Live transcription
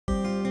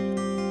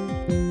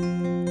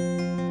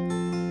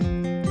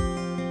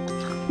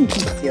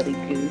Silly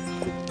goose.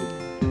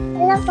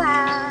 Hello.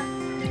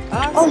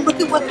 Oh, look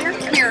at what they're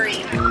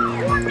carrying.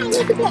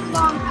 Look at that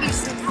long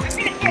piece of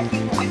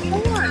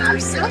Corn or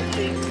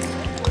something.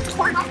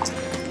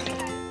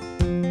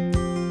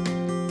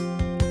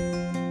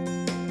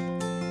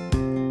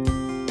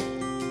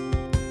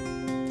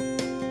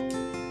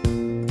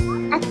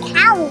 a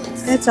cow.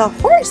 It's a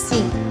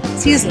horsey.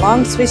 See his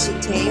long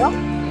swishy tail?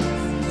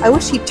 I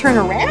wish he'd turn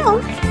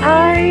around.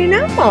 I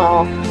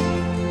know.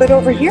 But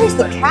over here's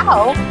the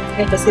cow.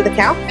 Hey, go see the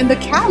cow? And the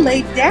cow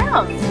laid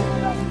down.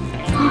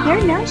 See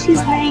there, now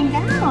she's laying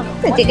down.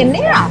 They're taking a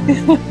nap.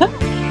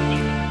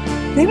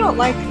 They don't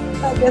like,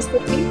 I guess, the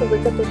people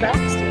that got their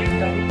backs to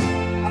them.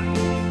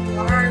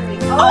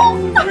 Oh,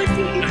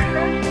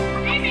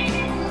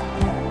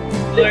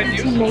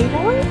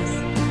 tomatoes?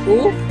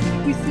 Ooh.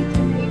 We see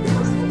tomatoes.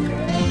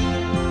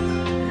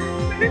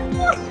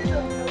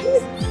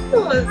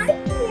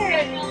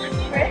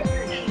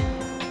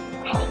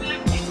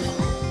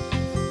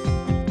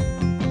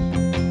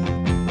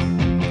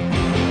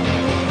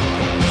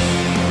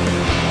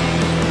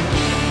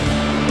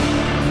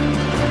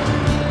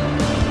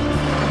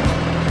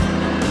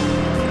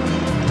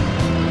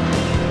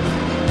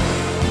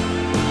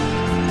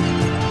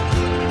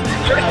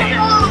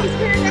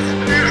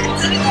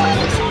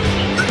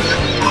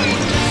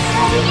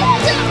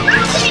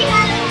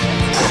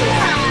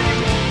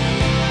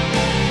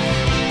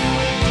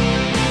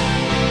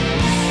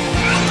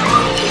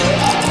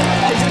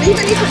 Leave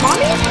any for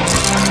mommy?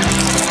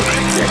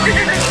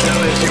 So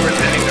as you were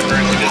sending the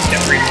birds, you just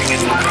kept reaching in.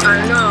 I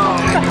know.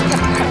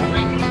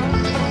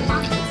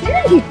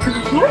 There you go.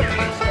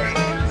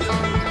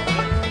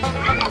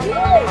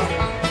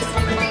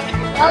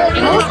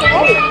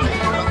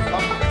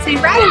 See,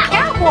 rat and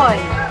cowboy.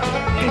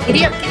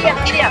 Giddy up, giddy up,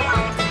 giddy up.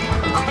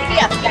 Giddy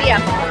up, giddy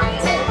up.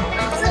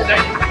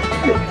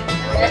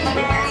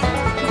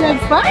 Is that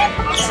fun?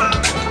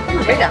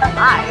 Bring up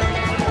high.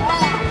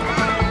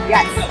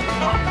 Yes.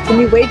 Can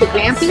you wave the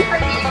Grampy?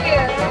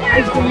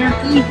 Hi,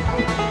 Grampy.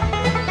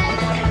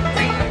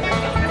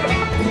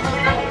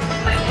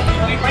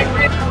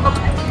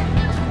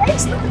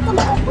 Nice, look at the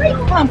little white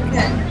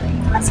pumpkin.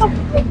 That's a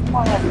big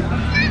one.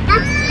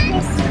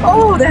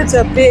 Oh, that's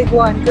a big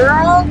one,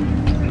 girl.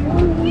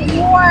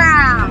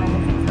 Wow.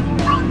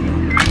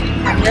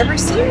 I've never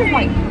seen a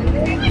white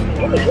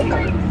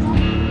pumpkin.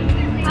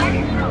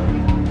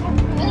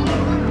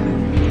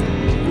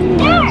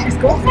 She's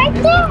going right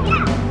there.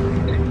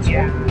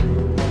 Yeah.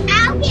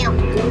 I'll get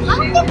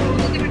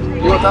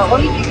You want that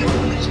one?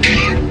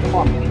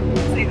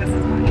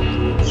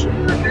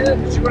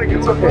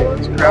 It's okay.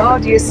 Oh,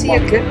 do you see a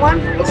good one?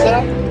 What's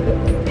that?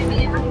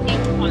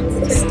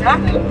 It's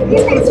stuck.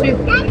 He's going to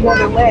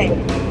another way.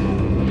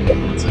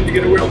 So you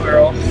get a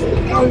wheelbarrow.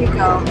 There you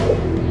go.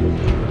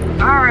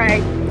 All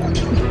right.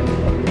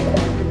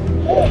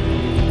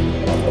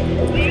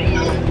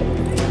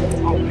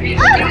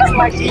 It's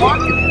like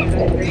walking.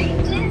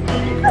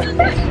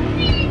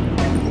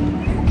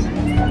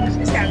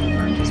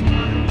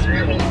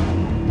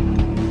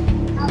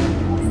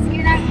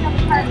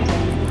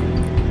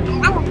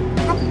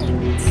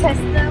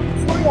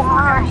 systems. We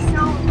are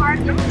so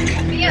hard to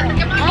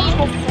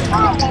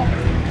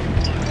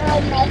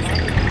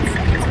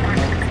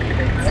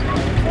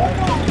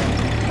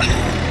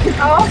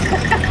Oh.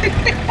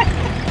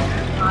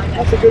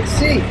 That's a good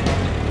seat.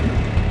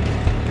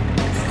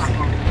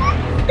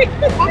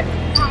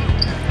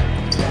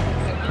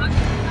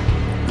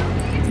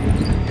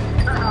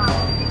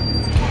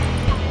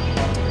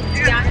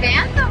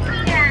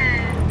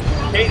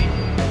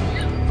 Katie.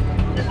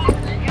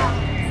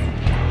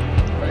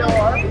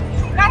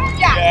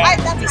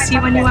 You see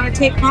when you want to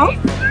take home?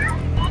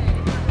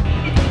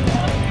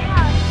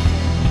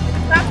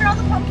 That's where all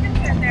the pumpkins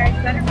in there.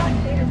 You better not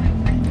say it.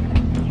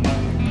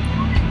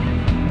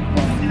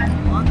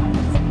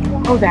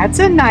 Oh, that's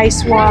a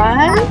nice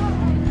one.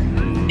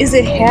 Is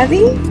it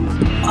heavy?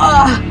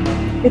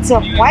 It's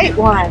a white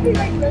one.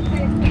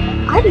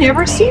 I've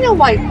never seen a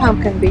white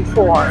pumpkin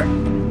before.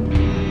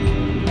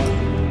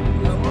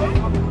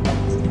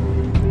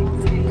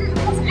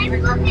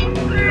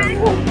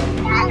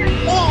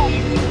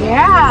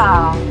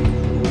 Yeah.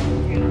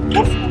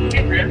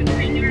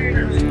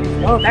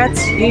 Oh,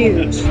 that's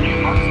huge.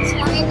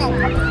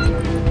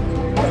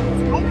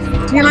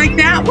 Do you like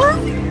that one?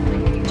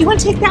 Do you want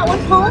to take that one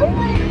home?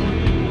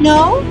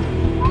 No?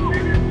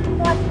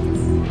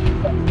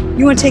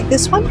 You want to take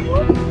this one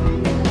home?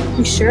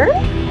 You sure?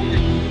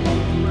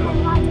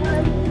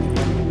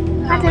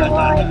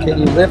 Can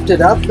you lift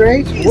it up,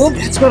 Grace? Whoop,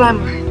 that's what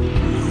I'm...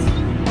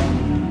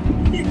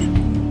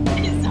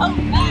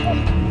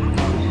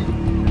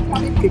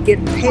 Could get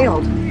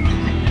impaled.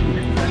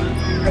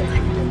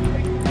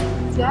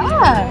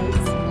 Yeah.